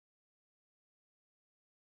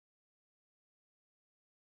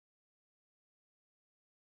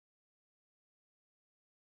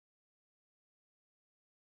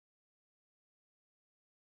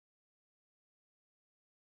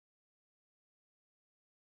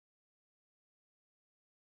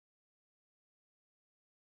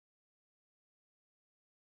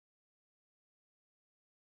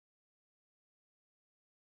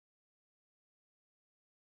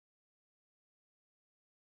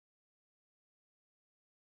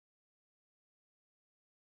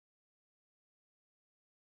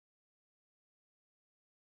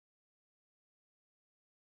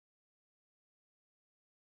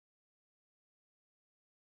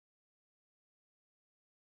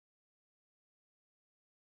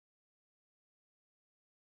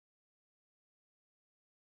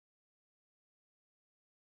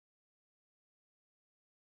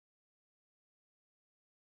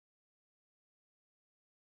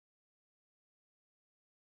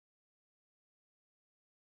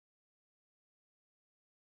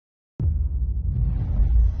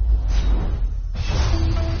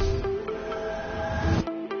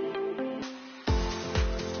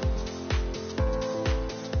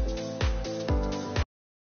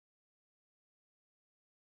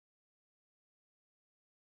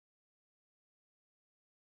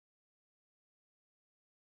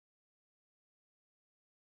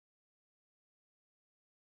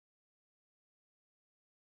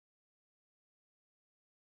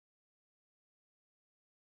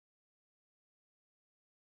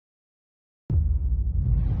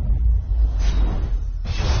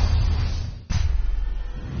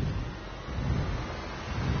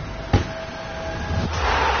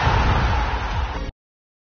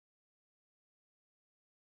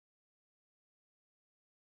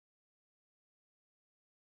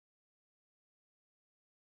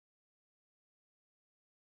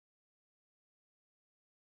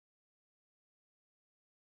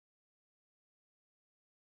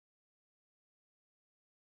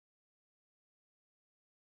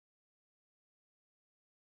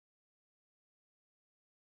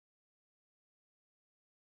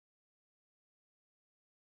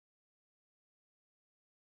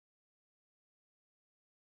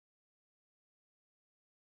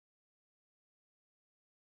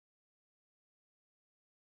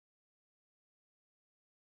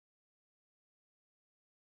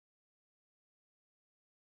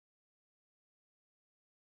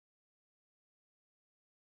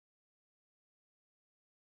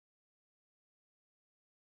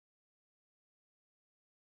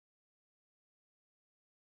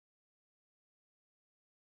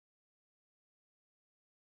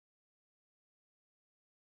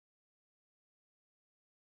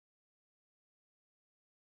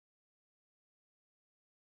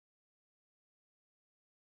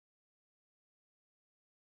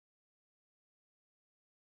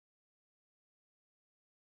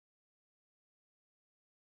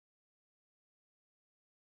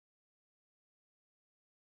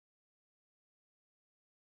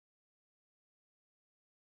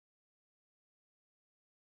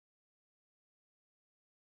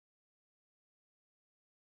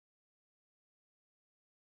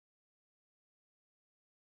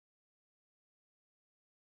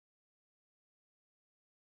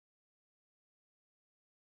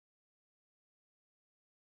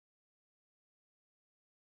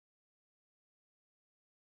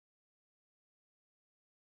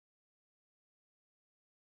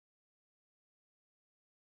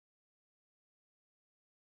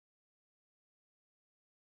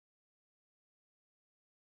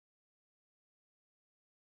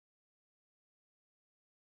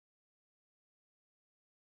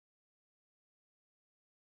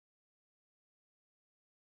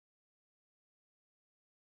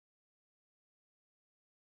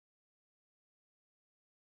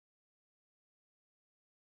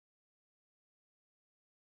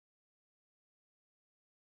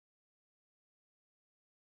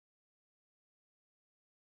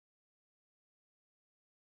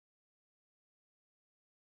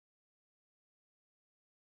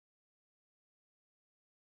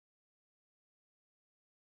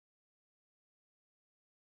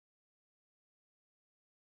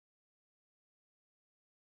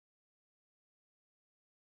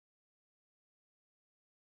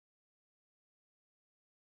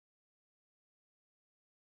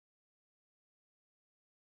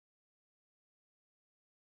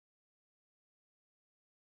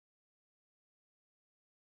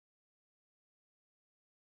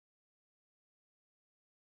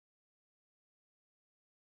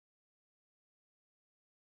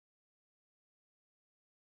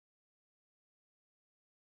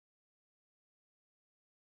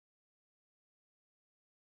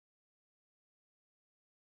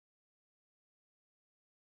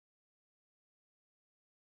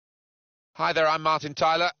Hi there, I'm Martin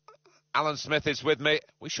Tyler. Alan Smith is with me.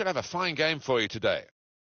 We should have a fine game for you today.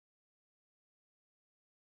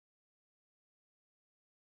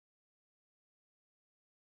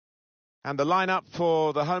 And the lineup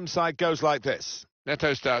for the home side goes like this.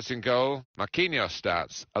 Neto starts in goal. Marquinhos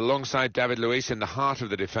starts alongside David Luiz in the heart of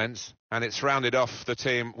the defence. And it's rounded off the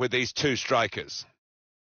team with these two strikers.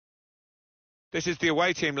 This is the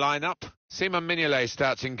away team lineup. Simon Mignolet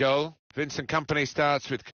starts in goal. Vincent Kompany starts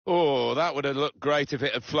with... Oh, that would have looked great if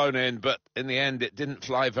it had flown in, but in the end it didn't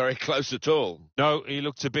fly very close at all. No, he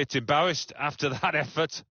looked a bit embarrassed after that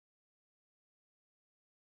effort.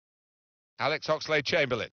 Alex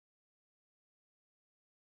Oxlade-Chamberlain.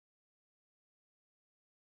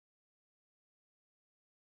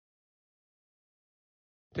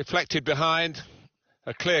 Deflected behind.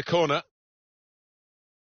 A clear corner.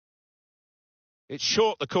 It's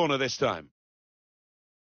short, the corner this time.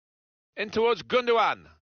 In towards Gundogan.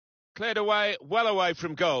 Cleared away, well away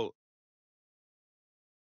from goal.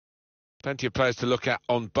 Plenty of players to look at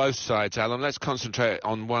on both sides, Alan. Let's concentrate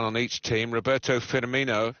on one on each team. Roberto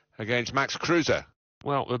Firmino against Max Kruse.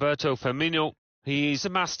 Well, Roberto Firmino, he's a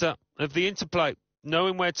master of the interplay,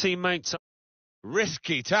 knowing where teammates are.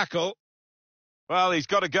 Risky tackle. Well, he's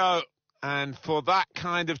got to go. And for that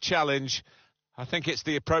kind of challenge, I think it's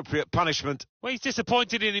the appropriate punishment. Well, he's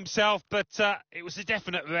disappointed in himself, but it was a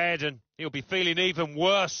definite red, and he'll be feeling even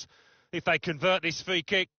worse if they convert this free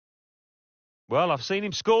kick. Well, I've seen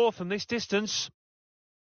him score from this distance.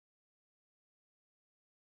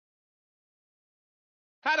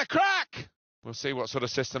 Had a crack! We'll see what sort of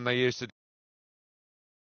system they use to...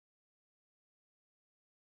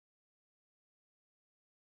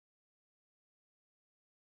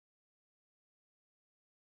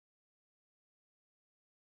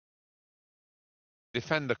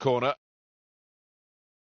 defend the corner.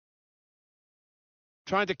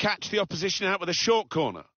 Trying to catch the opposition out with a short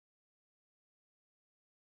corner.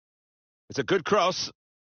 It's a good cross.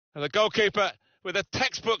 And the goalkeeper with a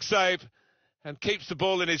textbook save and keeps the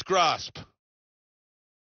ball in his grasp.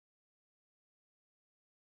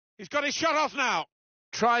 He's got his shot off now.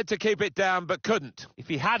 Tried to keep it down, but couldn't. If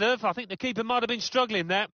he had have, I think the keeper might have been struggling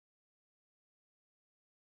there.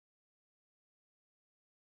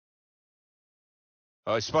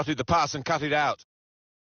 Oh, he spotted the pass and cut it out.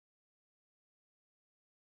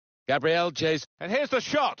 Gabriel Jesus. And here's the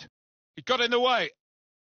shot. He got in the way.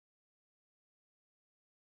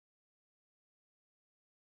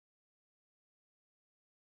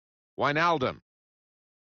 Wijnaldum.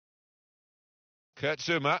 Kurt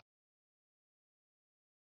Zouma.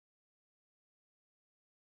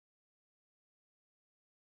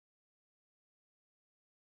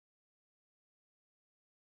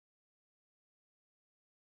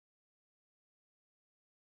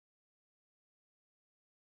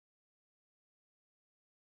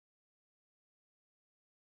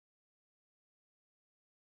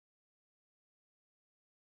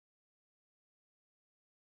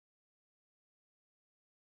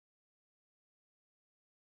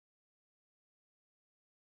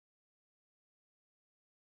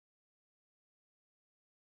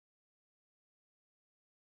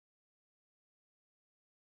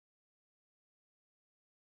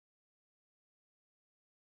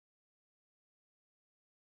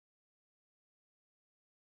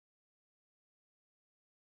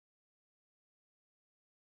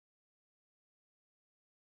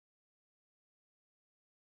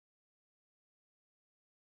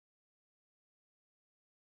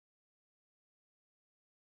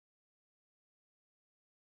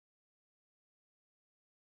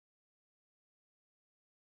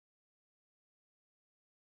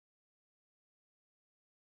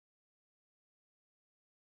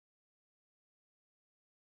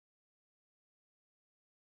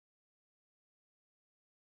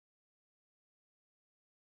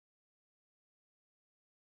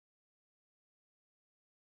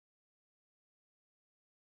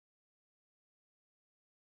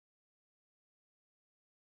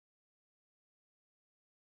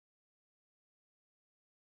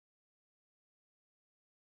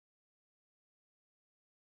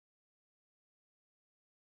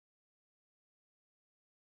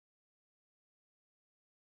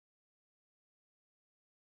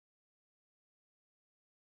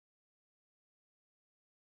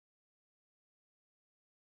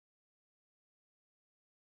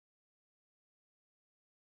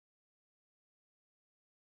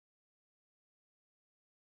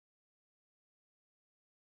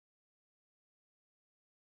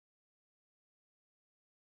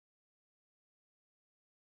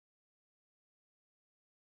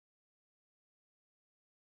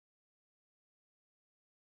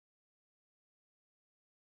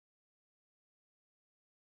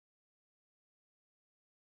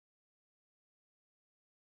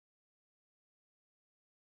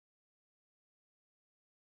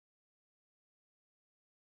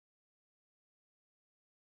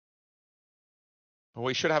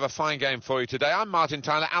 We should have a fine game for you today. I'm Martin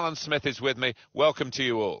Tyler. Alan Smith is with me. Welcome to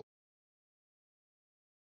you all.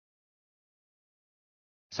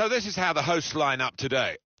 So this is how the hosts line up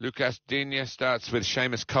today. Lucas Digne starts with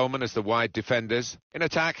Seamus Coleman as the wide defenders. In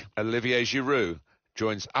attack, Olivier Giroud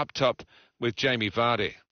joins up top with Jamie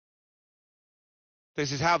Vardy.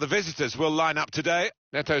 This is how the visitors will line up today.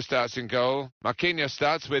 Neto starts in goal. Marquinhos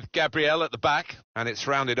starts with Gabriel at the back. And it's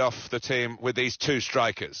rounded off the team with these two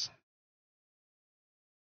strikers.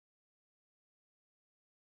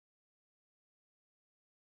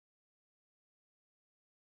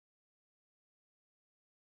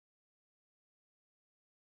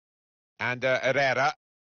 And Herrera.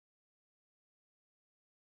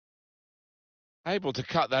 Able to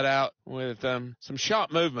cut that out with some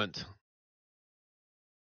sharp movement.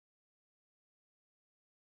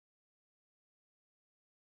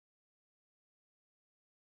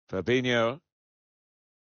 Fabinho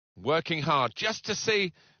working hard just to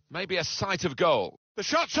see maybe a sight of goal. The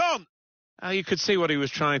shot's on! You could see what he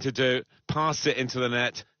was trying to do. Passed it into the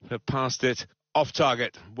net, but passed it off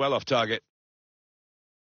target, well off target.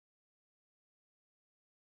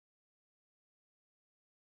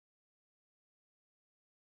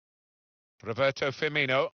 Roberto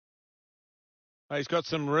Firmino. He's got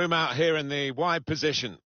some room out here in the wide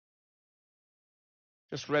position.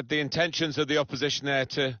 Just read the intentions of the opposition there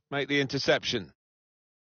to make the interception.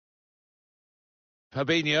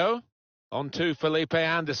 Fabinho on to Felipe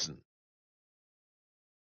Anderson.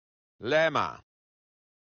 Lerma.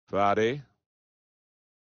 Vardy.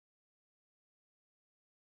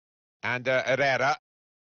 And Herrera.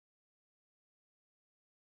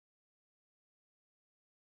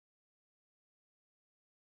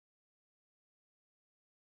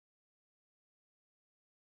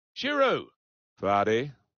 Giroud.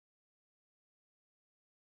 Vardy.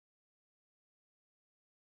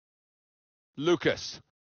 Lucas.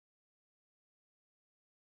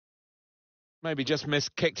 Maybe just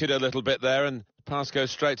kicked it a little bit there, and the pass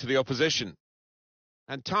goes straight to the opposition.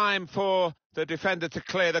 And time for the defender to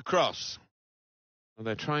clear the cross. Well,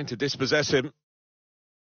 they're trying to dispossess him.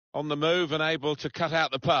 On the move and able to cut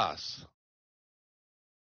out the pass.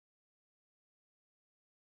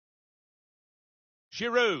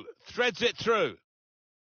 Giroud threads it through.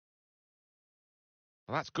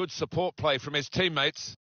 Well, that's good support play from his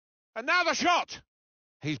teammates. And now the shot!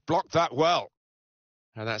 He's blocked that well.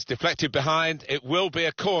 And that's deflected behind. It will be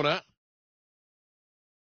a corner.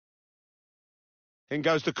 In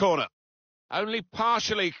goes the corner. Only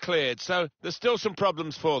partially cleared, so there's still some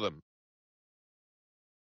problems for them.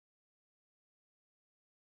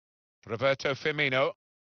 Roberto Firmino.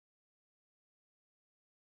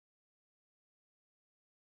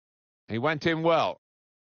 He went in well.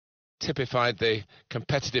 Typified the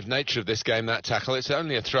competitive nature of this game, that tackle. It's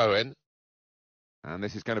only a throw-in. And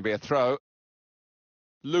this is going to be a throw.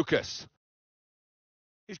 Lucas.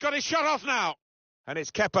 He's got his shot off now. And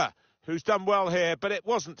it's Kepa, who's done well here, but it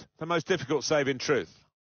wasn't the most difficult save in truth.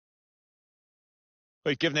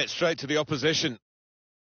 He's given it straight to the opposition.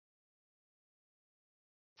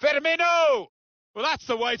 Firmino! Well, that's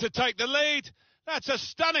the way to take the lead. That's a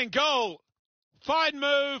stunning goal. Fine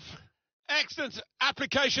move. Excellent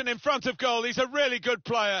application in front of goal. He's a really good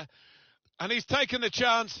player. And he's taken the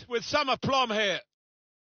chance with some aplomb here.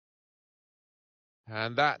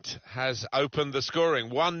 And that has opened the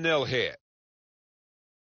scoring. 1-0 here.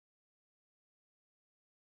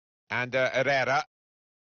 And Herrera.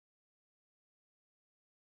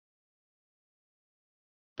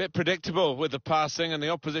 Bit predictable with the passing and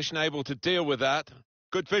the opposition able to deal with that.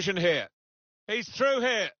 Good vision here. He's through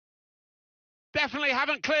here. Definitely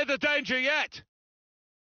haven't cleared the danger yet.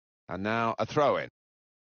 And now a throw-in.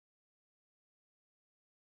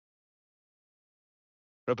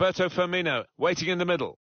 Roberto Firmino waiting in the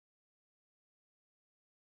middle.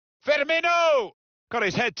 Firmino! Got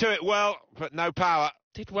his head to it well, but no power.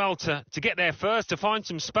 Did well to get there first, to find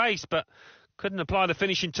some space, but couldn't apply the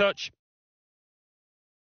finishing touch.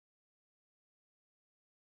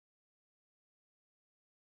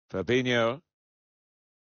 Fabinho.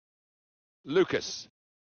 Lucas.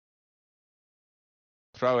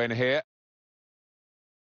 Throw in here.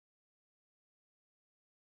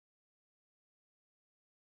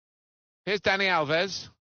 Here's Dani Alves.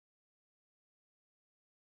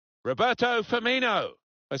 Roberto Firmino.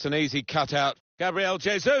 That's an easy cutout. Gabriel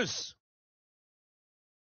Jesus.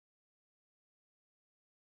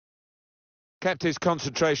 Kept his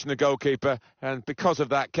concentration, the goalkeeper, and because of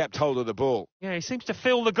that, kept hold of the ball. Yeah, he seems to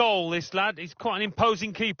feel the goal, this lad. He's quite an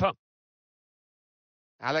imposing keeper.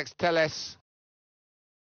 Alex Telles.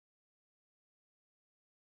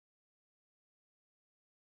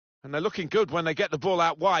 And they're looking good when they get the ball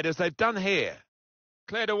out wide, as they've done here.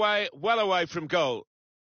 Cleared away, well away from goal.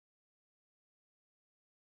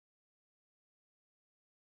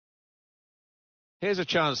 Here's a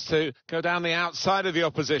chance to go down the outside of the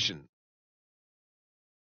opposition.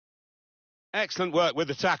 Excellent work with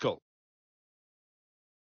the tackle.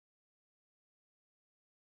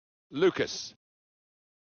 Lucas.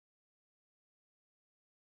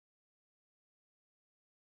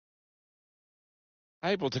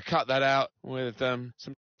 Able to cut that out with some...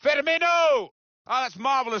 Firmino! Oh, that's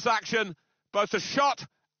marvellous action. Both the shot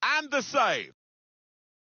and the save.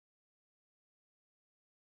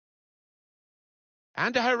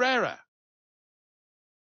 And Herrera.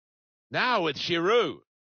 Now with Giroud.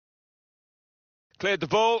 Cleared the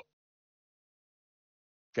ball.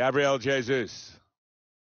 Gabriel Jesus.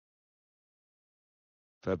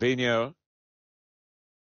 Fabinho.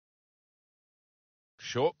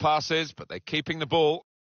 Short passes, but they're keeping the ball.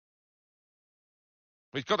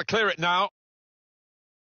 We've got to clear it now.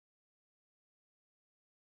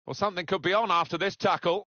 Well, something could be on after this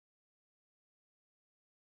tackle.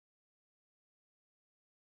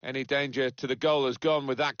 Any danger to the goal has gone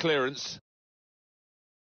with that clearance.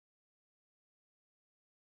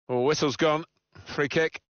 Oh, whistle's gone. Free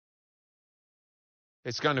kick.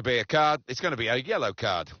 It's going to be a card. It's going to be a yellow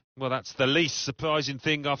card. Well, that's the least surprising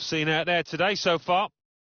thing I've seen out there today so far.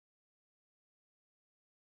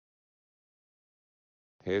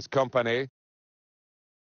 Here's Kompany.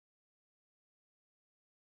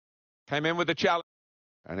 Came in with the challenge.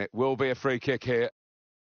 And it will be a free kick here.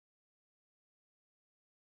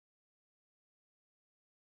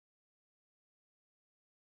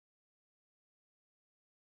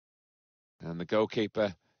 And the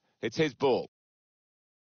goalkeeper, it's his ball.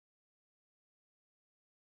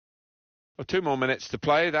 Well, 2 more minutes to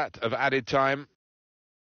play, that of added time.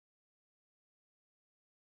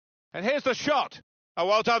 And here's the shot. Oh,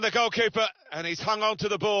 well done, the goalkeeper. And he's hung on to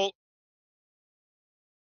the ball.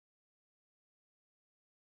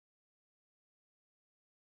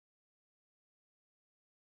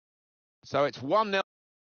 So it's 1-0.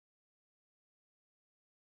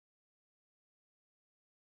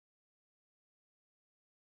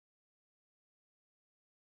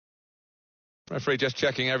 Referee just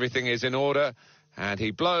checking everything is in order, and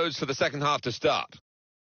he blows for the second half to start.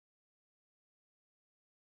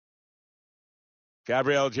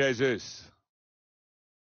 Gabriel Jesus.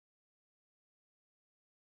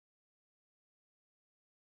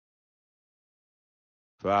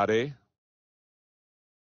 Vardy.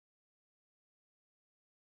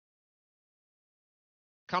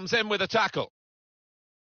 Comes in with a tackle.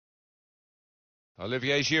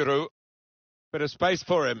 Olivier Giroud. Bit of space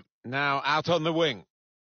for him. Now out on the wing.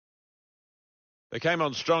 They came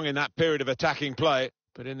on strong in that period of attacking play,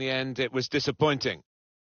 but in the end it was disappointing.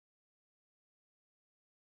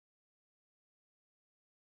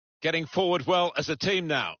 Getting forward well as a team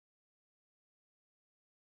now.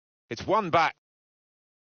 It's one back.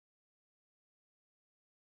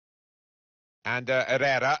 And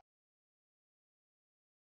Herrera.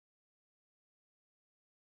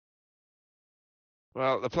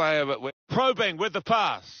 Well, the player probing with the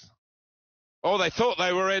pass. Oh, they thought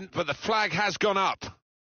they were in, but the flag has gone up.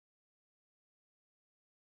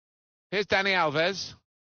 Here's Dani Alves.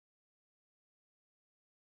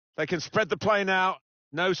 They can spread the play now.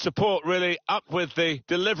 No support, really, up with the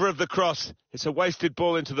deliverer of the cross. It's a wasted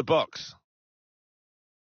ball into the box.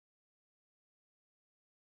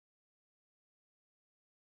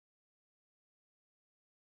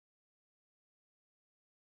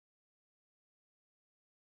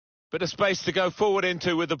 Bit of space to go forward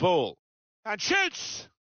into with the ball. And shoots!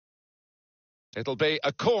 It'll be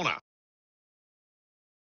a corner.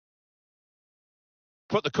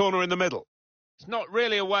 Put the corner in the middle. It's not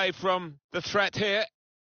really away from the threat here.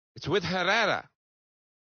 It's with Herrera.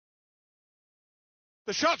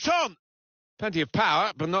 The shot's on! Plenty of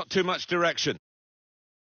power, but not too much direction.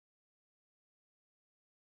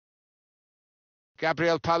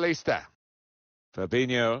 Gabriel Paulista.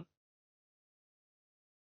 Fabinho.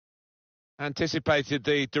 Anticipated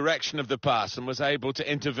the direction of the pass and was able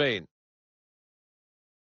to intervene.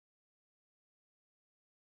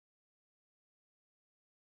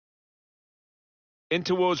 In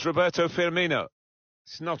towards Roberto Firmino.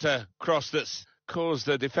 It's not a cross that's caused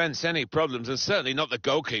the defence any problems, and certainly not the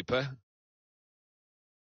goalkeeper.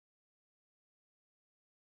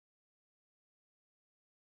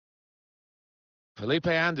 Felipe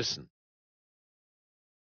Anderson.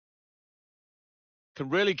 Can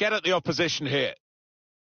really get at the opposition here.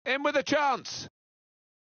 In with a chance.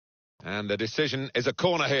 And the decision is a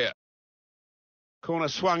corner here. Corner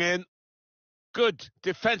swung in. Good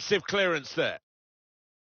defensive clearance there.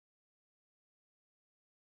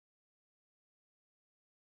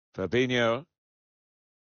 Fabinho.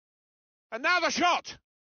 And now the shot!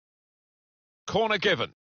 Corner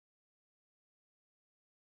given.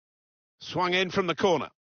 Swung in from the corner.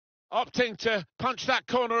 Opting to punch that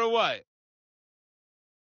corner away.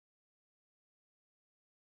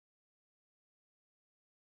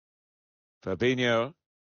 Fabinho.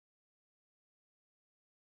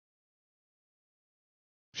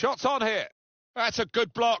 Shots on here. That's a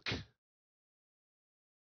good block.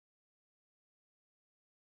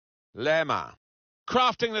 Lerma.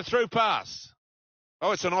 Crafting the through pass.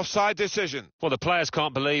 Oh, it's an offside decision. Well, the players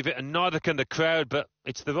can't believe it, and neither can the crowd, but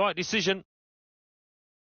it's the right decision.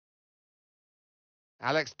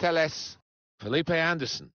 Alex Telles. Felipe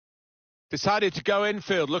Anderson. Decided to go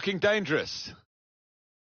infield, looking dangerous.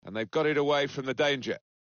 And they've got it away from the danger.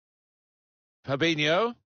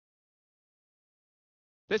 Fabinho.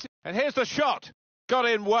 And here's the shot. Got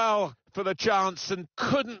in well for the chance and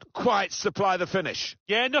couldn't quite supply the finish.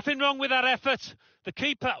 Yeah, nothing wrong with that effort. The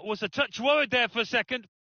keeper was a touch worried there for a second.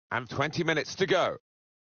 And 20 minutes to go.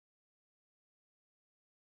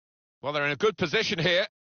 Well, they're in a good position here.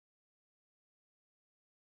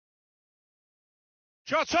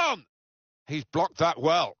 Shots on! He's blocked that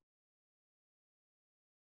well.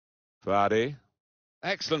 Vardy.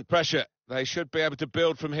 Excellent pressure. They should be able to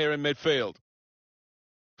build from here in midfield.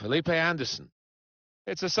 Felipe Anderson.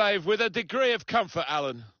 It's a save with a degree of comfort,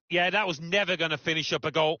 Alan. Yeah, that was never going to finish up a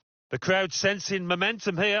goal. The crowd sensing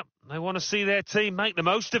momentum here. They want to see their team make the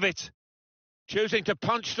most of it. Choosing to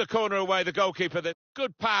punch the corner away, the goalkeeper.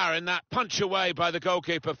 Good power in that punch away by the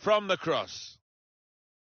goalkeeper from the cross.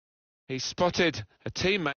 He spotted a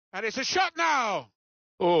teammate. And it's a shot now!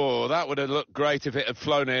 Oh, that would have looked great if it had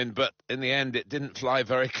flown in, but in the end it didn't fly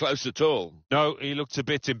very close at all. No, he looked a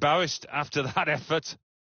bit embarrassed after that effort.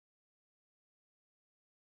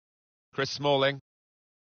 Chris Smalling.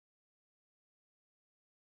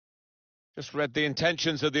 Just read the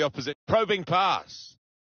intentions of the opposite. Probing pass.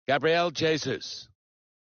 Gabriel Jesus.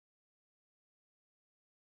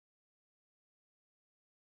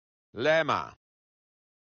 Lerma.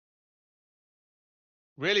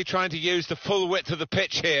 Really trying to use the full width of the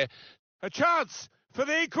pitch here. A chance for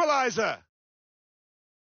the equaliser.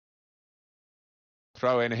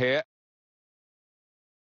 Throw in here.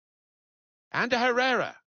 And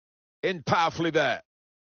Herrera. In powerfully there.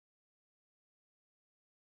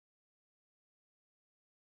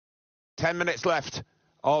 Ten minutes left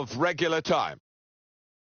of regular time.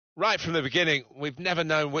 Right from the beginning, we've never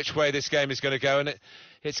known which way this game is going to go, and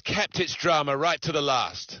it's kept its drama right to the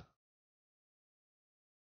last.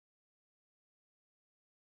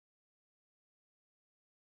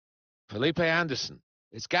 Felipe Anderson.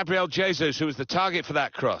 It's Gabriel Jesus who was the target for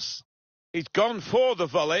that cross. He's gone for the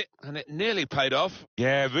volley, and it nearly paid off.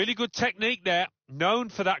 Yeah, really good technique there. Known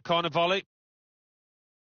for that kind of volley.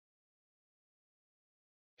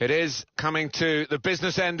 It is coming to the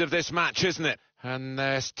business end of this match, isn't it? And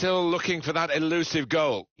they're still looking for that elusive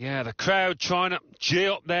goal. Yeah, the crowd trying to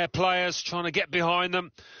cheer up their players, trying to get behind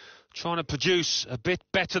them, trying to produce a bit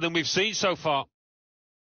better than we've seen so far.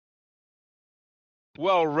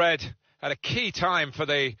 Well read at a key time for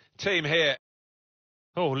the team here.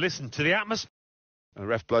 Oh, listen to the atmosphere. The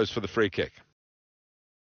ref blows for the free kick.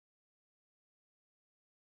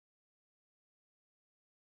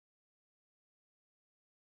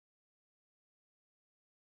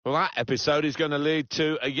 Well, that episode is going to lead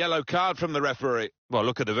to a yellow card from the referee. Well,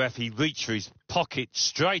 look at the ref. He reached for his pocket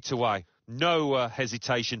straight away. No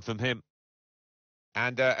hesitation from him.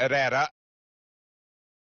 And Herrera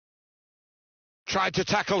tried to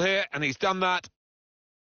tackle here, and he's done that.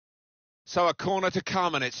 So a corner to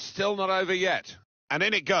come, and it's still not over yet. And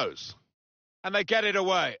in it goes. And they get it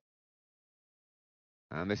away.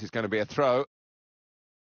 And this is going to be a throw.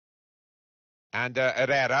 And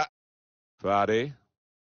Herrera. Vardy.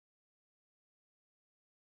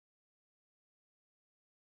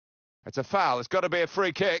 It's a foul. It's got to be a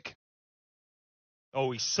free kick.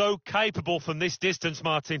 Oh, he's so capable from this distance,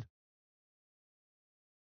 Martin.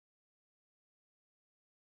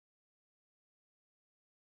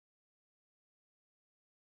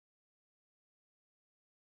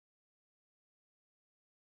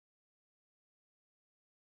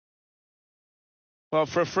 Well,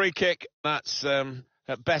 for a free kick, that's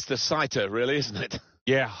at best a sighter, really, isn't it?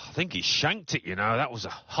 Yeah, I think he shanked it, you know. That was a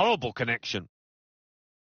horrible connection.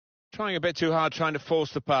 Trying a bit too hard, trying to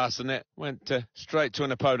force the pass, and it went straight to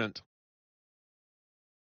an opponent.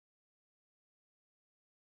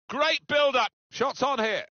 Great build-up. Shots on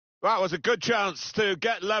here. That was a good chance to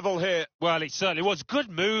get level here. Well, it certainly was. Good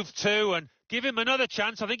move, too, and Give him another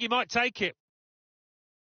chance. I think he might take it.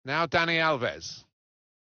 Now Dani Alves.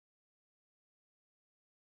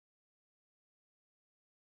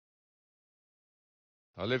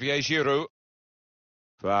 Olivier Giroud.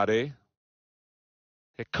 Vardy.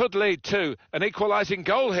 It could lead to an equalising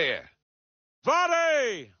goal here.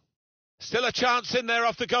 Vardy! Still a chance in there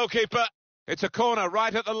off the goalkeeper. It's a corner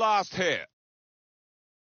right at the last here.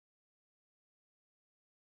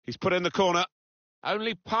 He's put in the corner.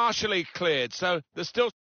 Only partially cleared, so there's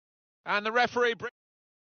still... And the referee...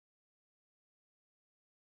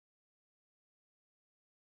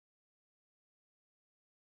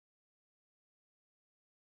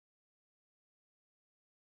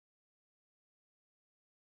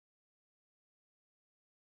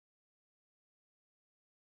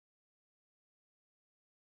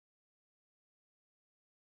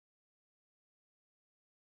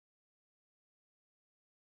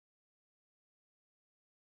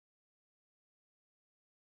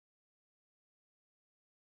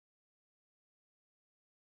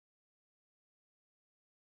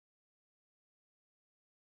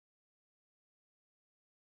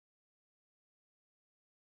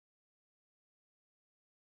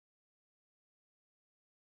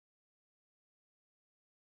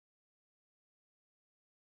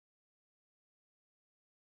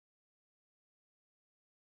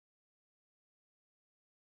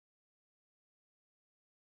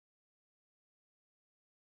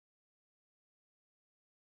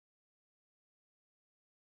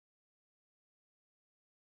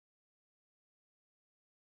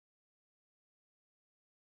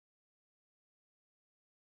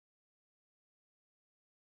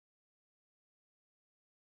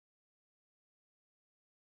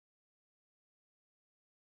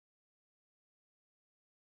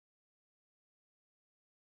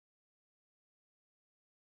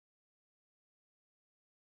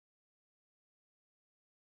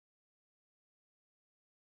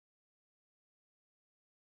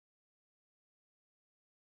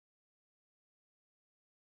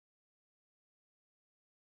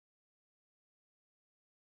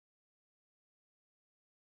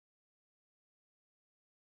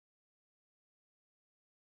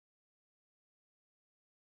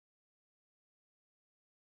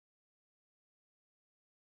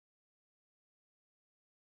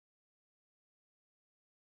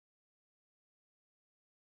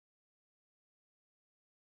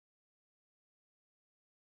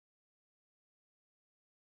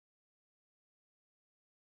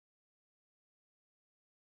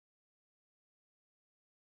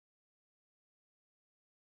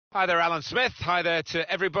 Hi there, Alan Smith. Hi there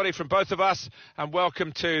to everybody from both of us, and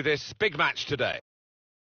welcome to this big match today.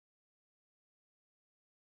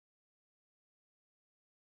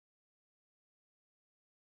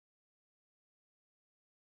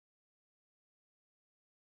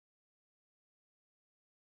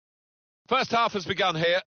 First half has begun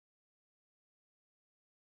here.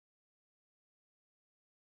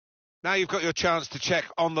 Now you've got your chance to check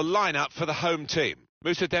on the lineup for the home team.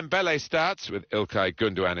 Moussa Dembele starts with Ilkay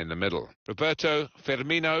Gundogan in the middle. Roberto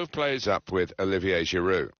Firmino plays up with Olivier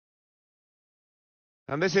Giroud.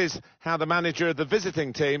 And this is how the manager of the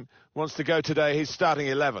visiting team wants to go today. He's starting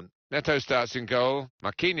 11. Neto starts in goal.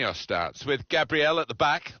 Marquinhos starts with Gabriel at the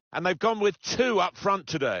back. And they've gone with 2 up front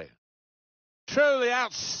today. Truly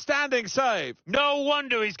outstanding save. No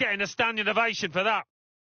wonder he's getting a standing ovation for that.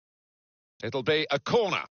 It'll be a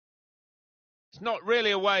corner. It's not really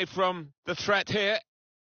away from the threat here.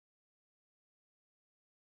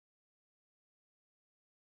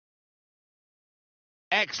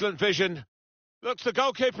 Excellent vision. Looks the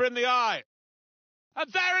goalkeeper in the eye.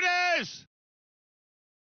 And there it is!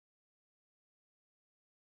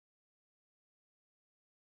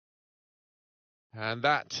 And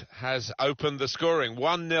that has opened the scoring.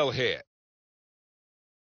 1-0 here.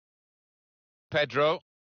 Pedro.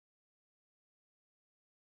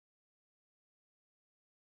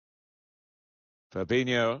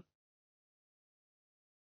 Fabinho.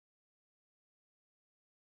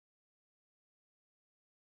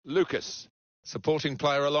 Lucas, supporting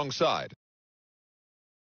player alongside.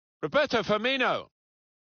 Roberto Firmino.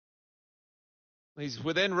 He's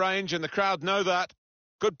within range and the crowd know that.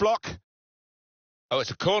 Good block. Oh, it's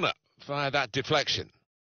a corner via that deflection.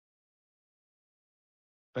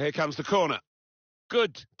 But here comes the corner.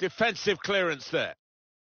 Good defensive clearance there.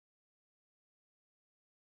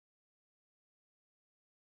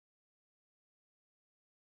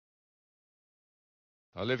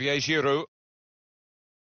 Olivier Giroud.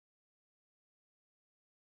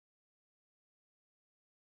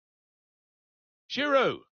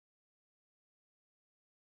 Giroud.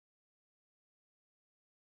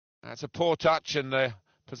 That's a poor touch and the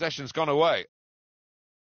possession's gone away.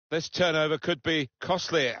 This turnover could be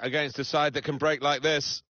costly against a side that can break like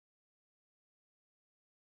this.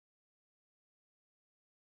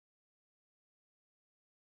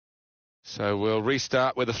 So we'll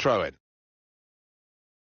restart with a throw-in.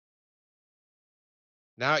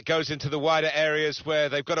 Now it goes into the wider areas where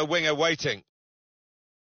they've got a winger waiting.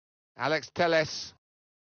 Alex Telles.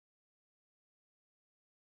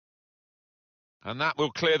 And that will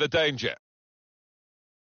clear the danger.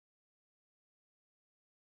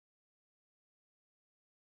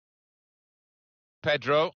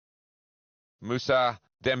 Pedro. Moussa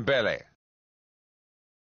Dembele.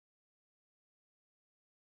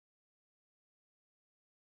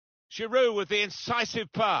 Giroud with the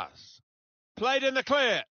incisive pass. Played in the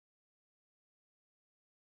clear.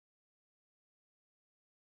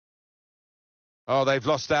 Oh, they've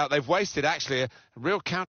lost out. They've wasted, actually, a real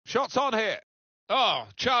count. Shots on here. Oh,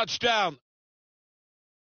 charged down.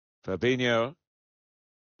 Fabinho.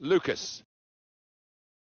 Lucas.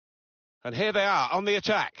 And here they are on the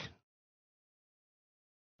attack.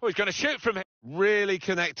 Oh, he's going to shoot from here. Really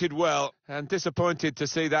connected well, and disappointed to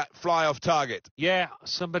see that fly off target. Yeah,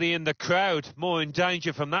 somebody in the crowd more in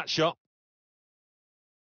danger from that shot.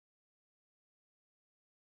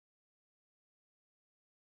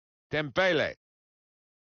 Dembele.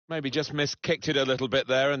 Maybe just kicked it a little bit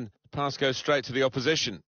there, and the pass goes straight to the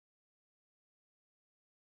opposition.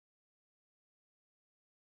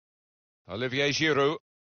 Olivier Giroud.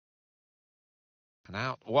 And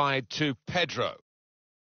out wide to Pedro.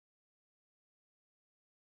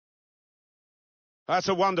 That's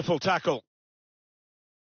a wonderful tackle.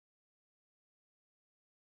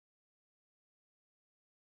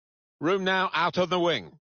 Room now out on the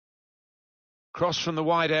wing. Cross from the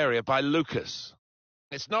wide area by Lucas.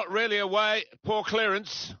 It's not really away. Poor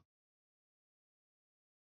clearance.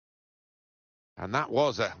 And that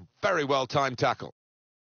was a very well-timed tackle.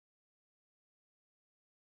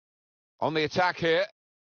 On the attack here.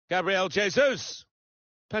 Gabriel Jesus.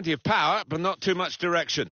 Plenty of power, but not too much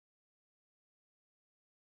direction.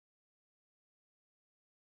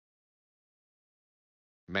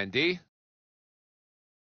 Mendy.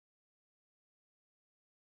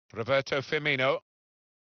 Roberto Firmino.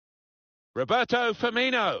 Roberto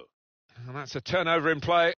Firmino. And that's a turnover in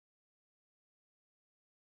play.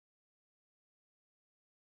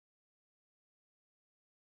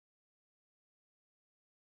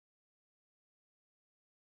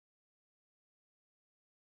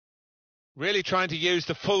 Really trying to use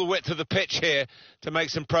the full width of the pitch here to make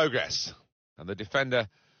some progress. And the defender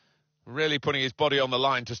really putting his body on the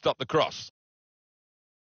line to stop the cross.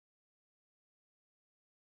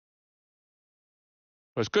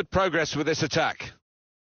 There's good progress with this attack.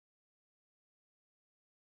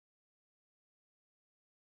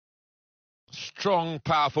 Strong,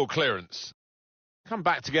 powerful clearance. Come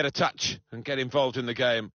back to get a touch and get involved in the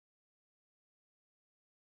game.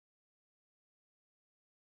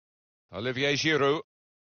 Olivier Giroud.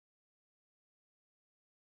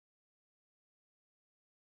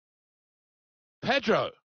 Pedro,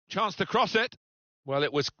 chance to cross it. Well,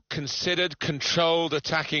 it was considered controlled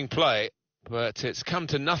attacking play, but it's come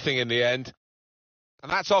to nothing in the end.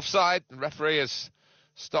 And that's offside. The referee has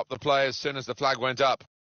stopped the play as soon as the flag went up.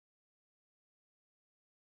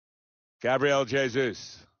 Gabriel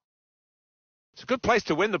Jesus. It's a good place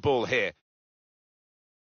to win the ball here.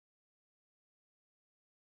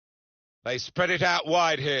 They spread it out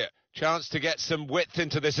wide here. Chance to get some width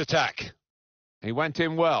into this attack. He went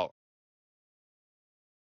in well.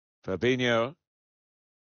 Fabinho.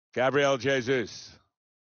 Gabriel Jesus.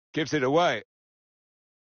 Gives it away.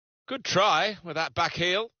 Good try with that back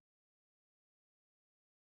heel.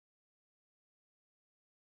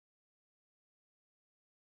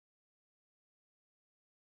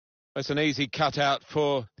 That's an easy cutout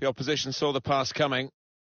for the opposition, saw the pass coming.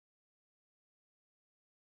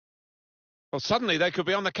 Well, suddenly they could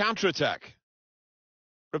be on the counter-attack.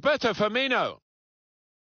 Roberto Firmino.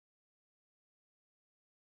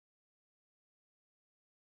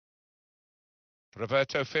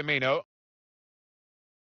 Roberto Firmino.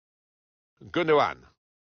 Gundogan.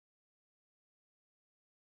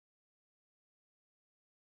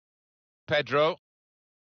 Pedro.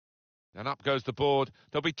 And up goes the board.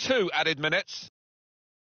 There'll be 2 added minutes.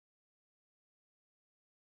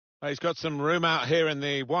 Well, he's got some room out here in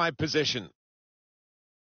the wide position.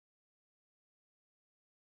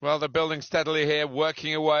 Well, they're building steadily here,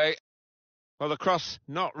 working away. Well, the cross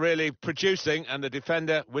not really producing, and the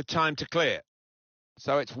defender with time to clear.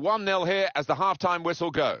 So it's 1-0 here as the half-time whistle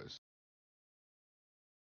goes.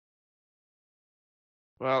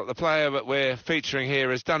 Well, the player that we're featuring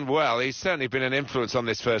here has done well. He's certainly been an influence on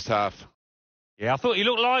this first half. Yeah, I thought he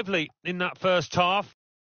looked lively in that first half.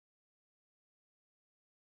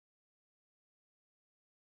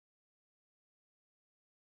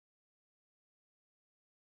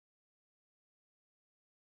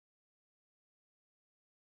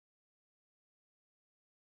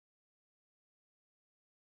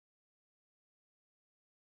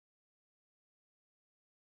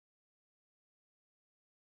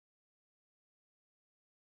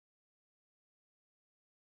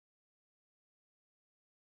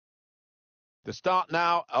 The start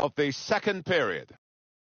now of the second period.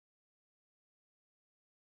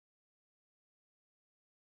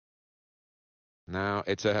 Now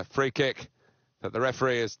it's a free kick that the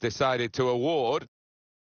referee has decided to award.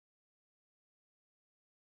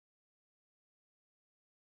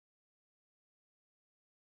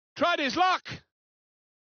 Tried his luck.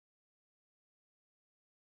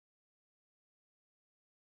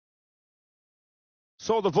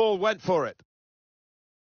 Saw the ball, went for it.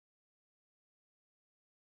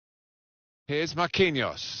 Here's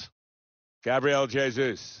Marquinhos. Gabriel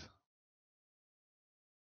Jesus.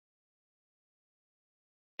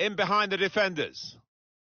 In behind the defenders.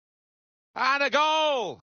 And a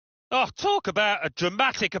goal! Oh, talk about a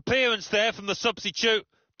dramatic appearance there from the substitute.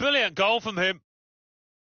 Brilliant goal from him.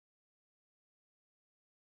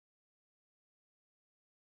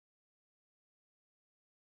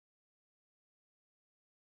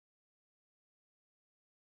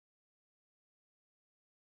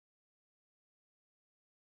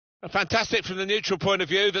 Fantastic from the neutral point of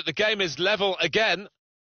view that the game is level again.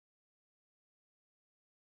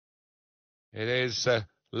 It is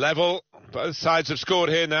level. Both sides have scored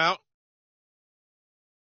here now.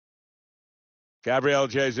 Gabriel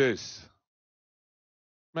Jesus.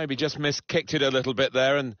 Maybe just kicked it a little bit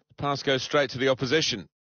there and the pass goes straight to the opposition.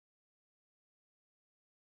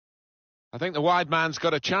 I think the wide man's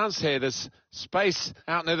got a chance here. There's space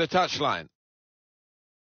out near the touchline.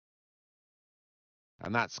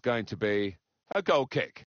 And that's going to be a goal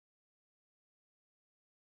kick.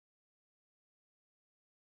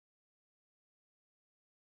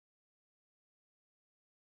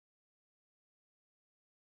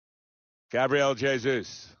 Gabriel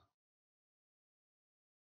Jesus.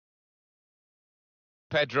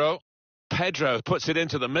 Pedro puts it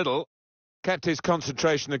into the middle, kept his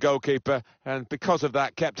concentration, the goalkeeper, and because of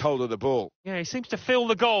that kept hold of the ball. Yeah, he seems to feel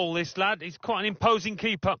the goal, this lad. He's quite an imposing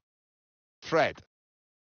keeper. Fred.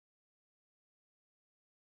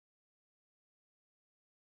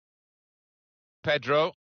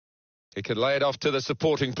 Pedro. He could lay it off to the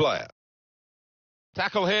supporting player.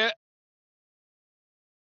 Tackle here.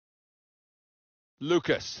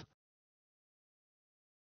 Lucas.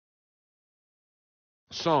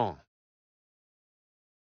 Son.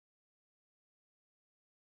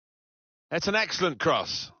 It's an excellent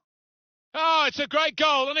cross. Oh, it's a great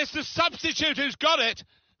goal, and it's the substitute who's got it,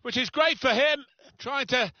 which is great for him, trying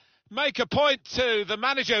to make a point to the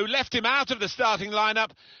manager who left him out of the starting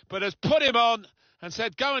lineup, but has put him on and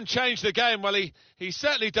said, go and change the game. Well, he's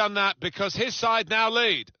certainly done that because his side now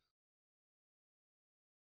lead.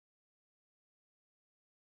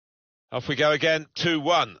 Off we go again,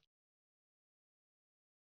 2-1.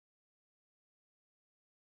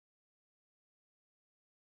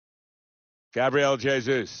 Gabriel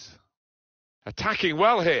Jesus. Attacking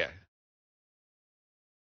well here.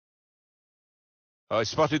 Oh, he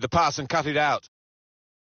spotted the pass and cut it out.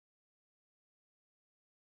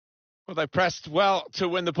 Well, they pressed well to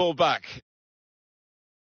win the ball back.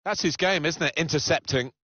 That's his game, isn't it?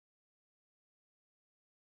 Intercepting.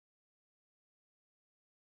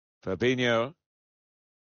 Fabinho.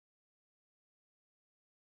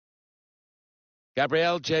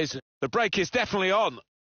 Gabriel Jesus. The break is definitely on.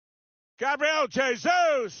 Gabriel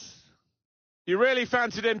Jesus! You really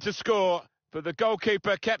fancied him to score, but the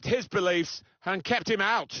goalkeeper kept his beliefs and kept him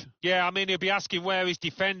out. Yeah, I mean, he'll be asking where his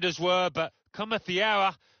defenders were, but cometh the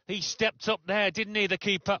hour. He stepped up there, didn't he, the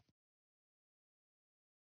keeper?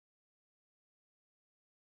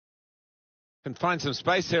 Can find some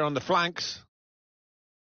space here on the flanks.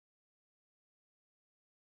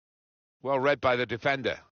 Well read by the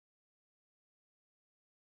defender.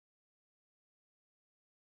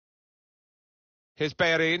 Here's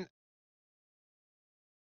Bellerin.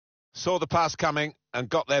 Saw the pass coming and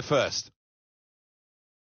got there first.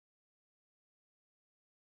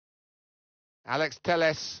 Alex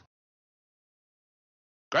Telles.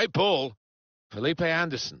 Great ball. Felipe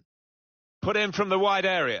Anderson. Put in from the wide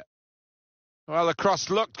area. Well, the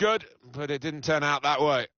cross looked good, but it didn't turn out that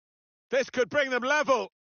way. This could bring them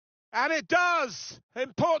level. And it does!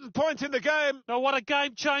 Important point in the game. Oh, what a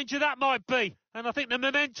game changer that might be. And I think the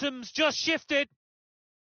momentum's just shifted.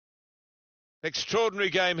 Extraordinary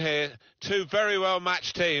game here. Two very well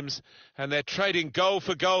matched teams, and they're trading goal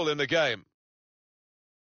for goal in the game.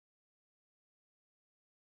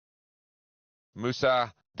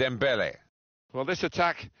 Moussa Dembele. Well, this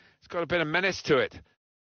attack has got a bit of menace to it.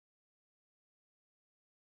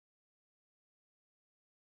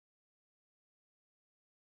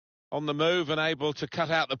 On the move and able to cut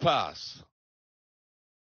out the pass.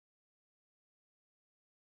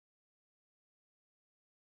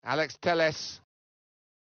 Alex Telles.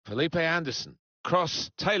 Felipe Anderson.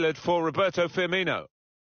 Cross tailored for Roberto Firmino.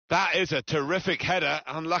 That is a terrific header.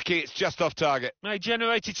 Unlucky it's just off target. They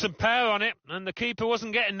generated some power on it, and the keeper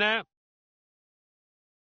wasn't getting there.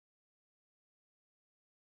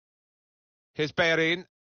 Here's Bellerin.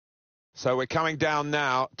 So we're coming down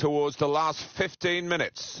now towards the last 15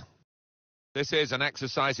 minutes. This is an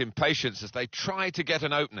exercise in patience as they try to get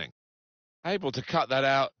an opening. Able to cut that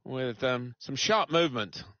out with some sharp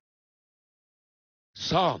movement.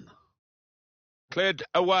 Son. Cleared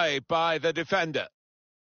away by the defender.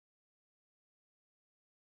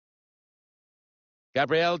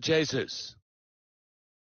 Gabriel Jesus.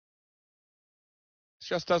 It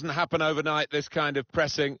just doesn't happen overnight, this kind of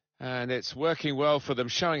pressing, and it's working well for them,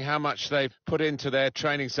 showing how much they've put into their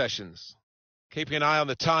training sessions. Keeping an eye on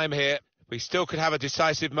the time here. We still could have a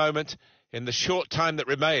decisive moment in the short time that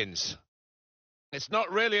remains. It's not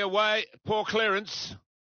really away. Poor clearance.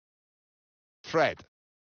 Fred.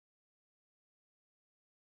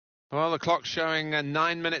 Well, the clock's showing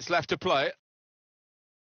 9 minutes left to play.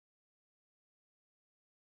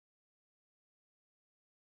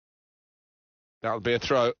 That'll be a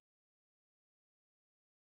throw.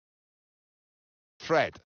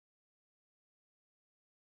 Fred.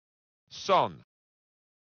 Son.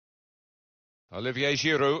 Olivier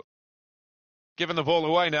Giroud. Given the ball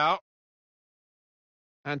away now.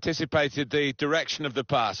 Anticipated the direction of the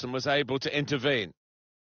pass and was able to intervene.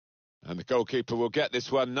 And the goalkeeper will get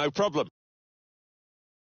this one, no problem.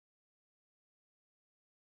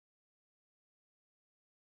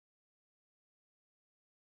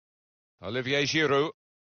 Olivier Giroud.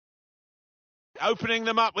 Opening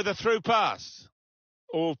them up with a through pass.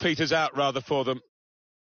 All peters out rather for them.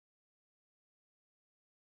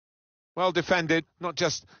 Well defended, not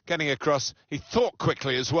just getting across, he thought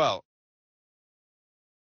quickly as well.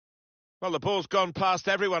 Well, the ball's gone past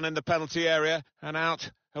everyone in the penalty area and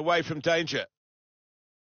out, away from danger.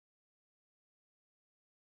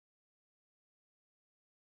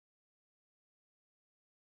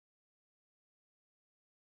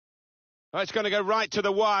 Well, it's going to go right to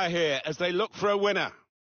the wire here as they look for a winner.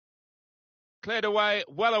 Cleared away,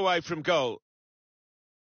 well away from goal.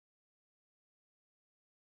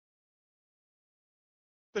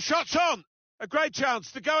 The shot's on! A great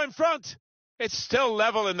chance to go in front. It's still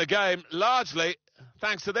level in the game, largely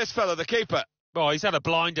thanks to this fella, the keeper. Oh, he's had a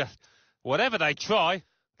blinder. Whatever they try,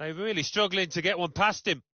 they're really struggling to get one past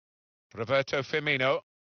him. Roberto Firmino.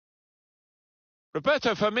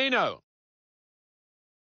 Roberto Firmino.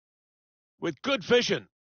 With good vision.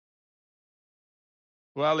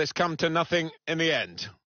 Well, it's come to nothing in the end.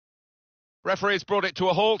 Referee's brought it to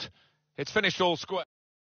a halt. It's finished all square.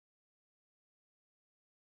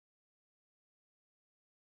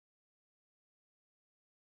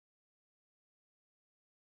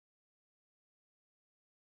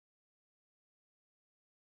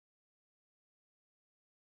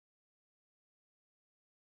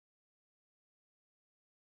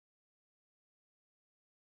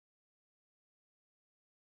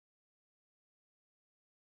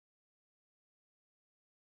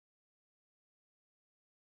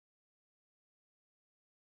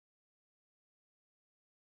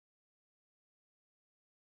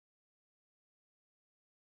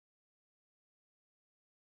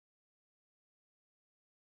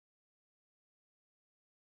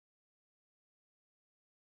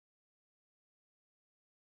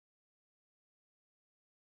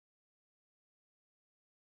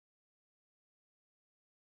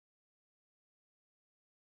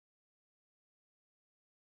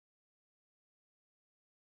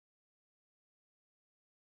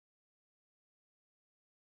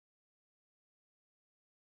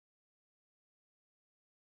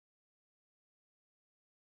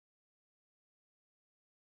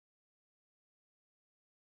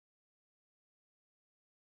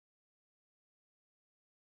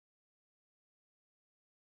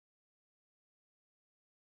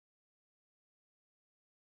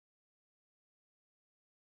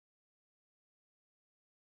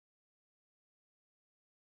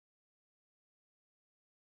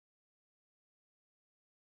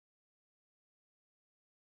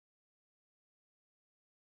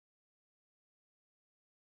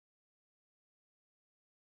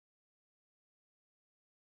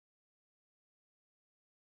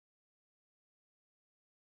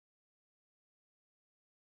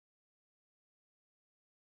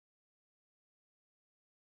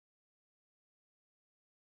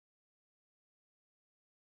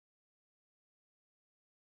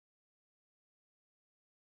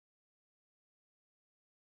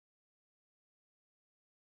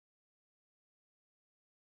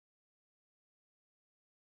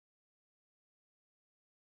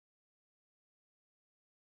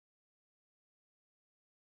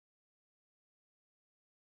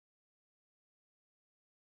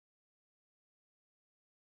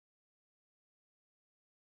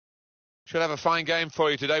 Should have a fine game for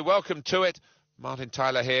you today. Welcome to it. Martin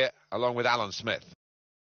Tyler here, along with Alan Smith.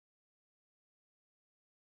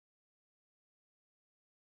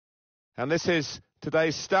 And this is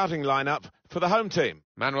today's starting lineup for the home team.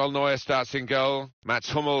 Manuel Neuer starts in goal. Mats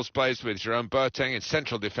Hummels plays with Jerome Boateng in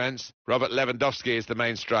central defence. Robert Lewandowski is the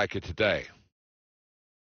main striker today.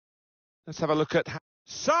 Let's have a look at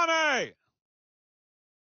Sane!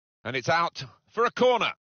 And it's out for a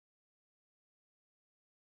corner.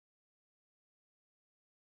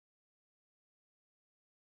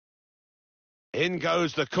 In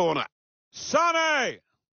goes the corner. Sane!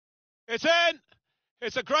 It's in!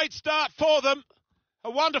 It's a great start for them. A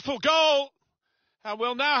wonderful goal. And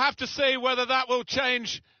we'll now have to see whether that will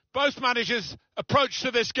change both managers' approach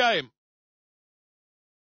to this game.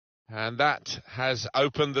 And that has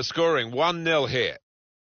opened the scoring. 1-0 here.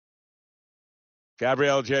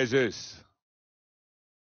 Gabriel Jesus.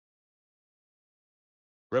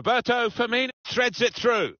 Roberto Firmino threads it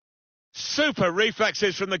through. Super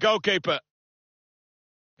reflexes from the goalkeeper.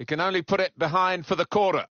 He can only put it behind for the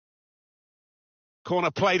corner. Corner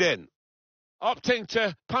played in. Opting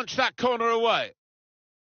to punch that corner away.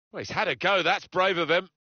 Well, he's had a go. That's brave of him.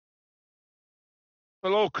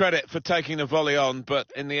 Well, all credit for taking the volley on, but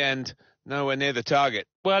in the end, nowhere near the target.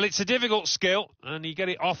 Well, it's a difficult skill, and you get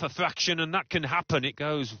it off a fraction, and that can happen. It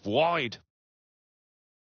goes wide.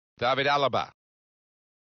 David Alaba.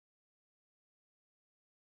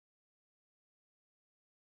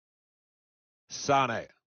 Sane.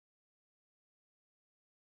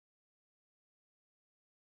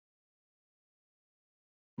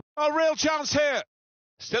 A real chance here.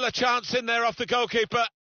 Still a chance in there off the goalkeeper.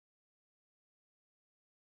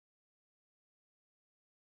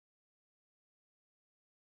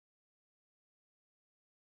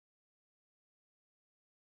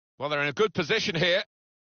 Well, they're in a good position here.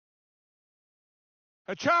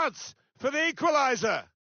 A chance for the equaliser.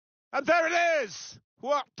 And there it is.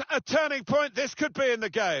 What a turning point this could be in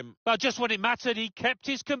the game. Well, just when it mattered, he kept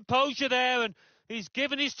his composure there, and he's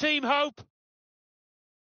given his team hope.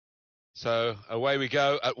 So away we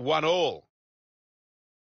go at 1-1.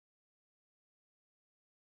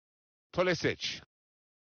 Pulisic.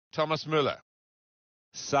 Thomas Müller.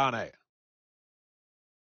 Sane.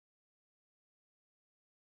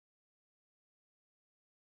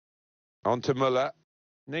 On to Müller.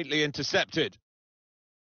 Neatly intercepted.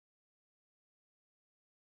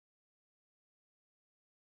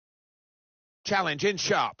 Challenge in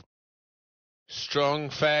sharp. Strong,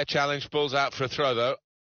 fair challenge. Ball's out for a throw, though.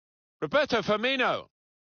 Roberto Firmino.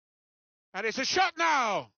 And it's a shot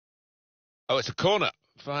now. Oh, it's a corner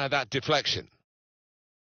via that deflection.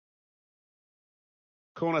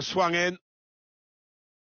 Corner swung in.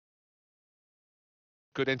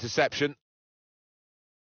 Good interception.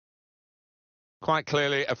 Quite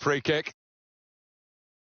clearly a free kick.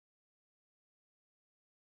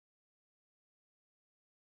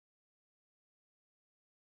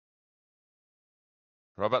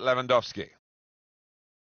 Robert Lewandowski.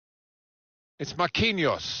 It's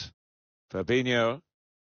Marquinhos. Fabinho.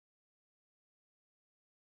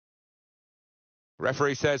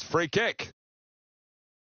 Referee says free kick.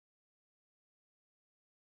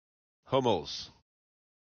 Hummels.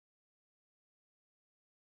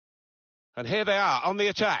 And here they are on the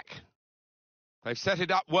attack. They've set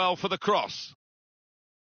it up well for the cross.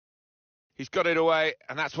 He's got it away,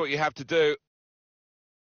 and that's what you have to do.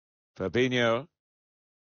 Fabinho.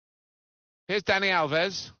 Here's Dani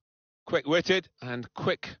Alves. Quick-witted and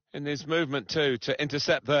quick in his movement too to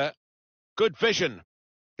intercept there. Good vision.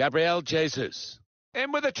 Gabriel Jesus.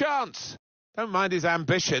 In with a chance. Don't mind his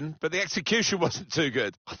ambition, but the execution wasn't too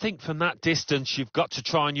good. I think from that distance, you've got to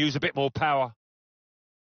try and use a bit more power.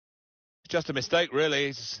 It's just a mistake, really.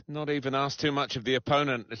 He's not even asked too much of the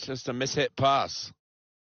opponent. It's just a mishit pass.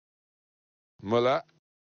 Müller.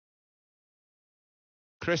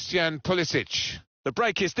 Christian Pulisic. The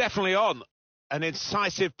break is definitely on. An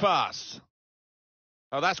incisive pass.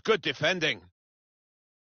 Oh, that's good defending.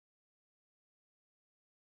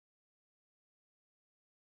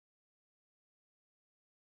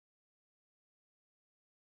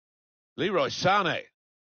 Leroy Sané.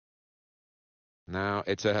 Now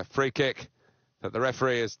it's a free kick that the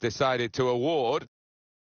referee has decided to award.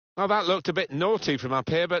 Well, that looked a bit naughty from up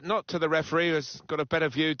here, but not to the referee, who's got a better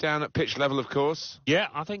view down at pitch level, of course. Yeah,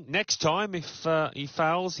 I think next time, if he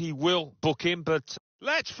fouls, he will book him, but...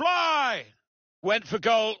 Let's fly! Went for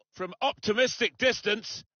goal from optimistic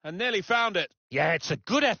distance and nearly found it. Yeah, it's a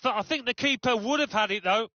good effort. I think the keeper would have had it,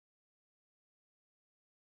 though.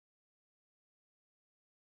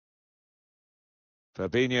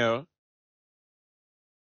 Fabinho.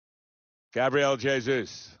 Gabriel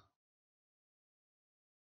Jesus.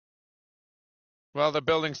 Well, they're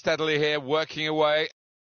building steadily here, working away.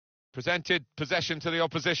 Presented possession to the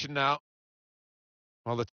opposition now.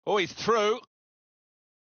 Well, he's through.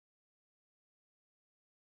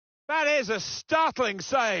 That is a startling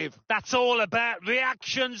save. That's all about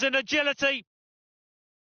reactions and agility.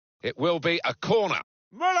 It will be a corner.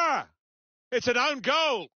 Müller! It's an own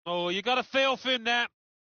goal. Oh, you got a feel for him there.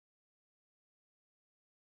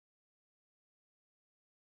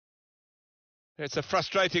 It's a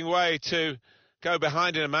frustrating way to go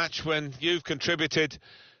behind in a match when you've contributed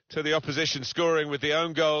to the opposition scoring with the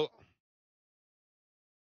own goal.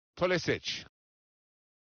 Pulisic.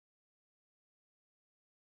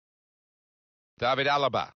 David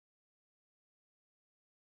Alaba.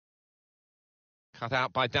 Cut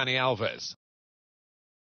out by Dani Alves.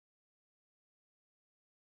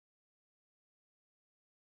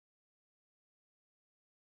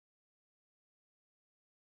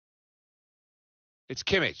 It's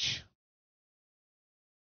Kimmich.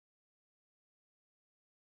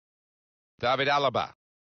 David Alaba.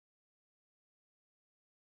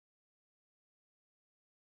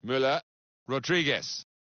 Müller. Rodriguez.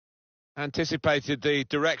 Anticipated the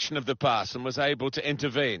direction of the pass and was able to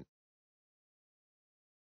intervene.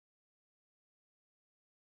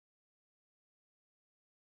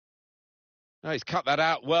 Oh, he's cut that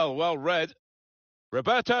out well read.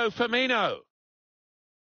 Roberto Firmino.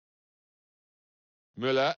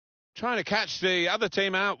 Müller trying to catch the other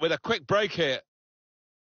team out with a quick break here.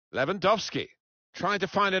 Lewandowski trying to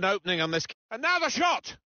find an opening on this. And now the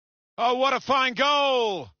shot! Oh, what a fine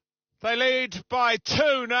goal! They lead by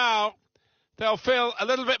 2 now. They'll feel a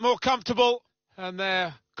little bit more comfortable, and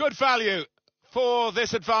they're good value for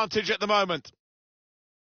this advantage at the moment.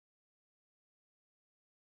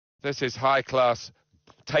 This is high-class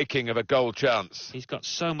taking of a goal chance. He's got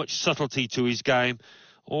so much subtlety to his game.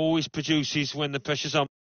 Always produces when the pressure's on.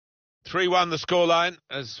 3-1 the scoreline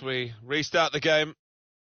as we restart the game.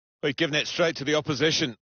 We've given it straight to the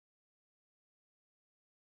opposition.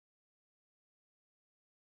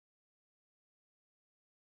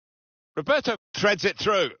 Roberto threads it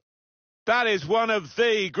through. That is one of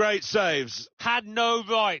the great saves. Had no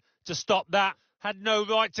right to stop that. Had no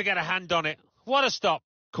right to get a hand on it. What a stop.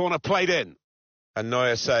 Corner played in. And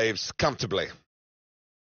Neuer saves comfortably.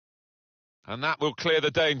 And that will clear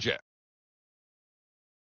the danger.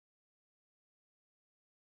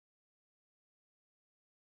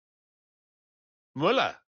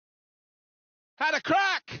 Müller. Had a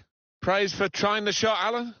crack! Praise for trying the shot,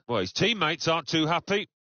 Alan. Well, his teammates aren't too happy.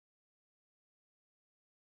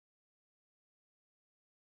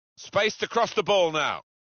 Spaced across the ball now.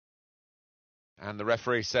 And the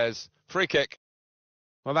referee says, free kick.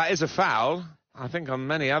 Well, that is a foul. I think on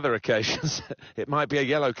many other occasions it might be a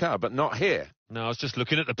yellow card, but not here. No, I was just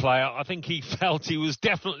looking at the player. I think he felt he was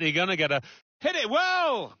definitely going to get a... Hit it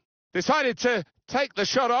well! Decided to take the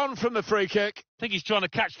shot on from the free kick. I think he's trying to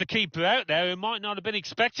catch the keeper out there who might not have been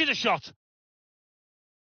expecting a shot.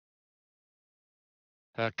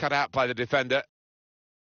 Cut out by the defender.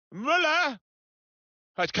 Müller!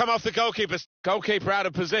 It's come off the goalkeeper. Goalkeeper out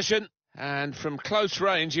of position. And from close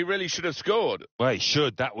range, he really should have scored. Well, he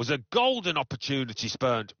should. That was a golden opportunity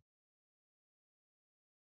spurned.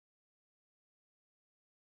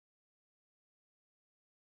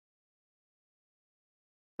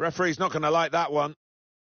 Referee's not going to like that one.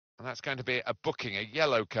 And that's going to be a booking, a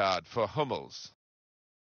yellow card for Hummels.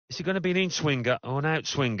 Is he going to be an in-swinger or an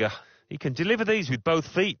out-swinger? He can deliver these with both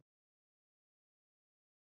feet.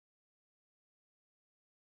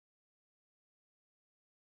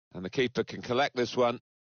 And the keeper can collect this one.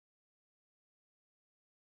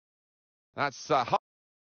 That's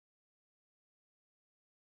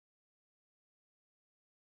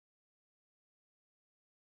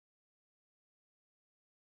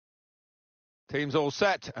team's all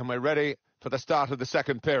set, and we're ready for the start of the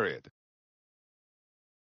second period.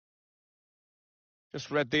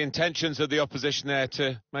 Just read the intentions of the opposition there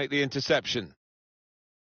to make the interception.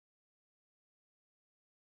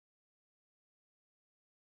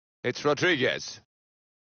 It's Rodriguez.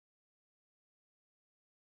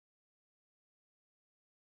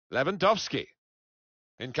 Lewandowski.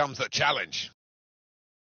 In comes the challenge.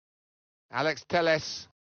 Alex Telles.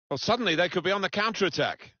 Well, suddenly they could be on the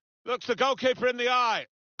counter-attack. Looks the goalkeeper in the eye.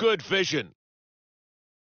 Good vision.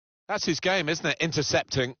 That's his game, isn't it?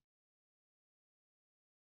 Intercepting.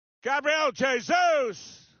 Gabriel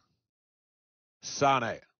Jesus!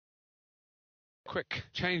 Sane. Quick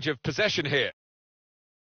change of possession here.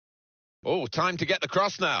 Oh, time to get the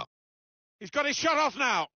cross now. He's got his shot off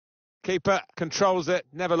now. Keeper controls it.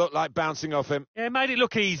 Never looked like bouncing off him. Yeah, it made it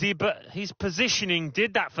look easy, but his positioning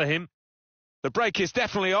did that for him. The break is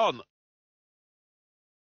definitely on.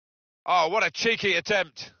 Oh, what a cheeky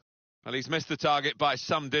attempt. Well, he's missed the target by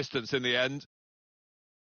some distance in the end.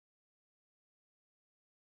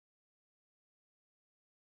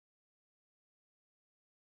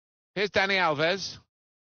 Here's Dani Alves.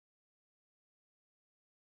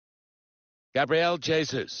 Gabriel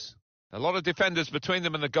Jesus. A lot of defenders between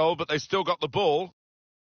them and the goal, but they still got the ball.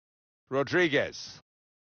 Rodriguez.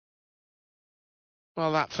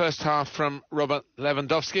 Well, that first half from Robert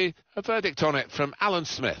Lewandowski, a verdict on it from Alan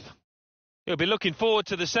Smith. He'll be looking forward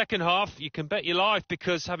to the second half. You can bet your life,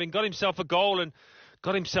 because having got himself a goal and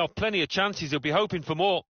got himself plenty of chances, he'll be hoping for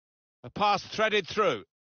more. A pass threaded through.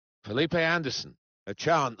 Felipe Anderson, a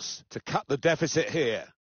chance to cut the deficit here.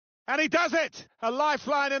 And he does it! A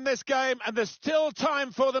lifeline in this game, and there's still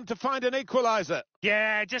time for them to find an equaliser.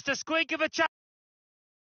 Yeah, just a squeak of a chance.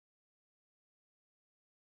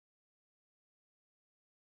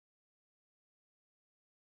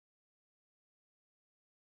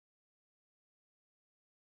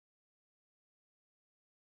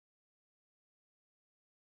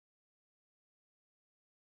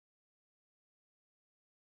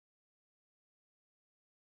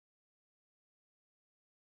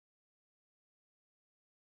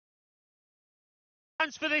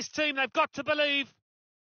 For this team, they've got to believe.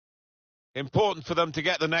 Important for them to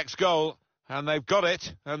get the next goal, and they've got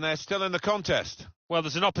it, and they're still in the contest. Well,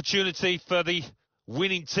 there's an opportunity for the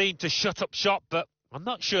winning team to shut up shop, but I'm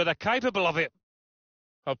not sure they're capable of it.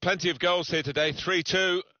 Oh, plenty of goals here today,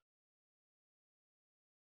 3-2. I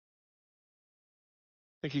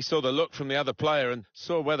think he saw the look from the other player and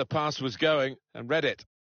saw where the pass was going and read it.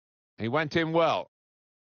 He went in well.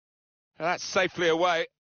 That's safely away.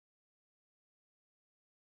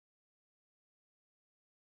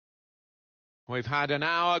 We've had an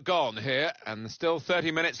hour gone here, and still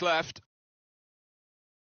 30 minutes left.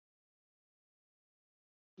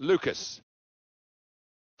 Lucas.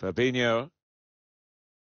 Fabinho.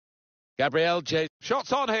 Gabriel J.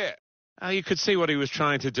 Shots on here. You could see what he was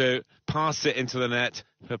trying to do. Pass it into the net,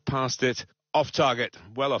 but passed it off target,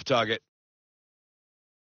 well off target.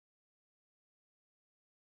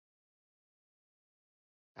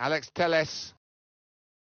 Alex Telles.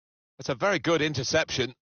 That's a very good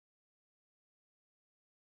interception.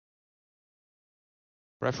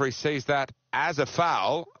 Referee sees that as a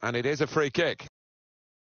foul, and it is a free kick.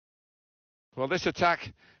 Well, this attack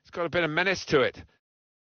has got a bit of menace to it.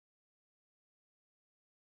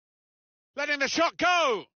 Letting the shot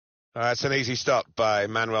go! That's an easy stop by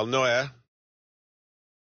Manuel Neuer.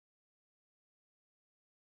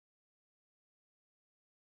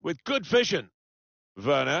 With good vision,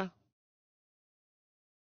 Werner.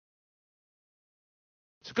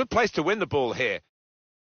 It's a good place to win the ball here.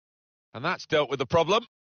 And that's dealt with the problem.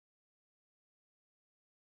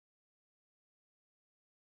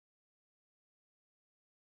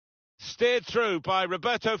 Steered through by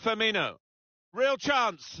Roberto Firmino. Real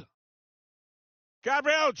chance.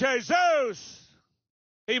 Gabriel Jesus!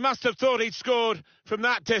 He must have thought he'd scored from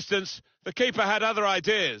that distance. The keeper had other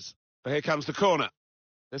ideas. But here comes the corner.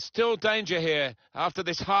 There's still danger here after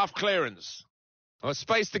this half clearance. Or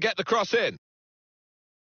space to get the cross in.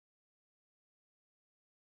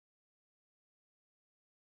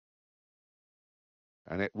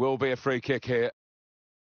 And it will be a free kick here.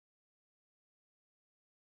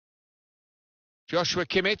 Joshua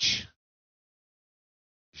Kimmich.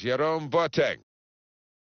 Jerome Boateng.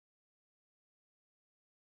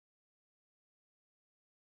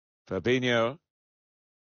 Fabinho.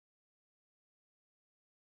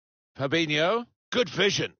 Fabinho. Good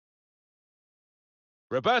vision.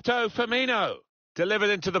 Roberto Firmino. Delivered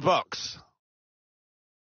into the box.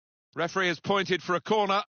 Referee has pointed for a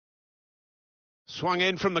corner. Swung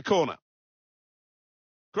in from the corner.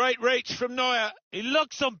 Great reach from Neuer. He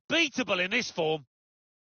looks unbeatable in this form.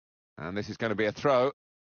 And this is going to be a throw.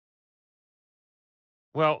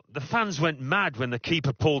 Well, the fans went mad when the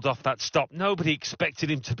keeper pulled off that stop. Nobody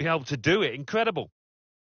expected him to be able to do it. Incredible.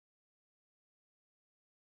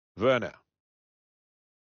 Werner.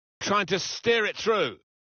 Trying to steer it through.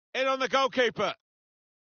 In on the goalkeeper.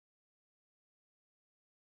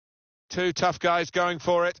 Two tough guys going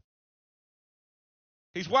for it.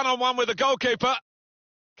 He's one-on-one with the goalkeeper.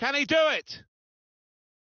 Can he do it?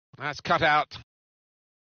 That's cut out.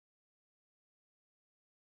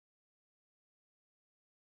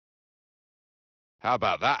 How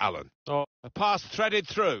about that, Alan? Oh. A pass threaded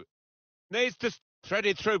through. Needs to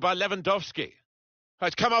threaded through by Lewandowski. Oh,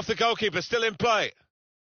 it's come off the goalkeeper, still in play.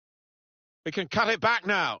 We can cut it back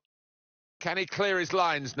now. Can he clear his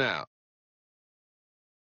lines now?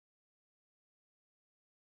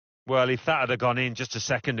 Well, if that had gone in just a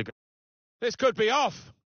second ago. This could be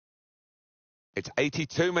off. It's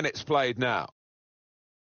 82 minutes played now.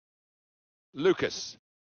 Lucas.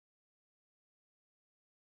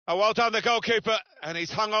 Oh, well done, the goalkeeper, and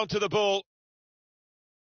he's hung on to the ball.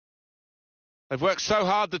 They've worked so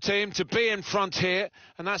hard, the team, to be in front here,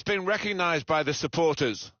 and that's been recognised by the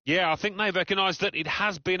supporters. Yeah, I think they recognise that it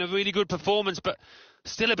has been a really good performance, but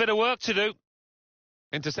still a bit of work to do.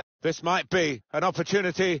 This might be an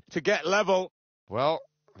opportunity to get level. Well,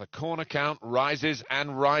 the corner count rises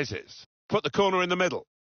and rises. Put the corner in the middle.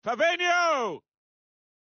 Fabinho!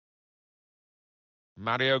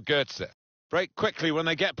 Mario Götze. Break quickly when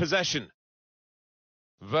they get possession.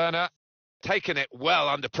 Werner, taking it well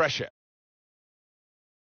under pressure.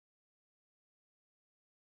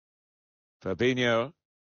 Fabinho.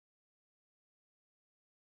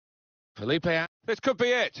 Felipe. This could be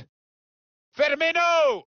it.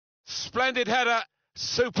 Firmino! Splendid header.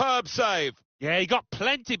 Superb save. Yeah, he got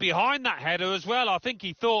plenty behind that header as well. I think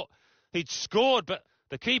he thought he'd scored, but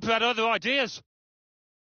the keeper had other ideas.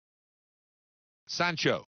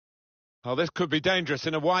 Sancho. Oh, this could be dangerous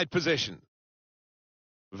in a wide position.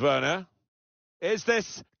 Werner. Is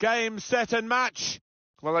this game set and match?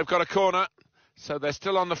 Well, they've got a corner, so they're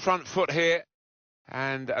still on the front foot here.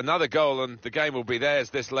 And another goal, and the game will be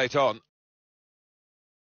theirs this late on.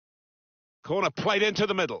 Corner played into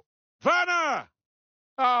the middle. Werner!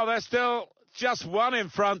 Oh, there's still just one in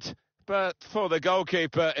front, but for the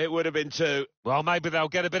goalkeeper, it would have been two. Well, maybe they'll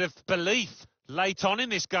get a bit of belief late on in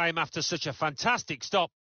this game after such a fantastic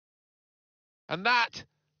stop. And that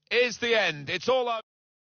is the end. It's all over.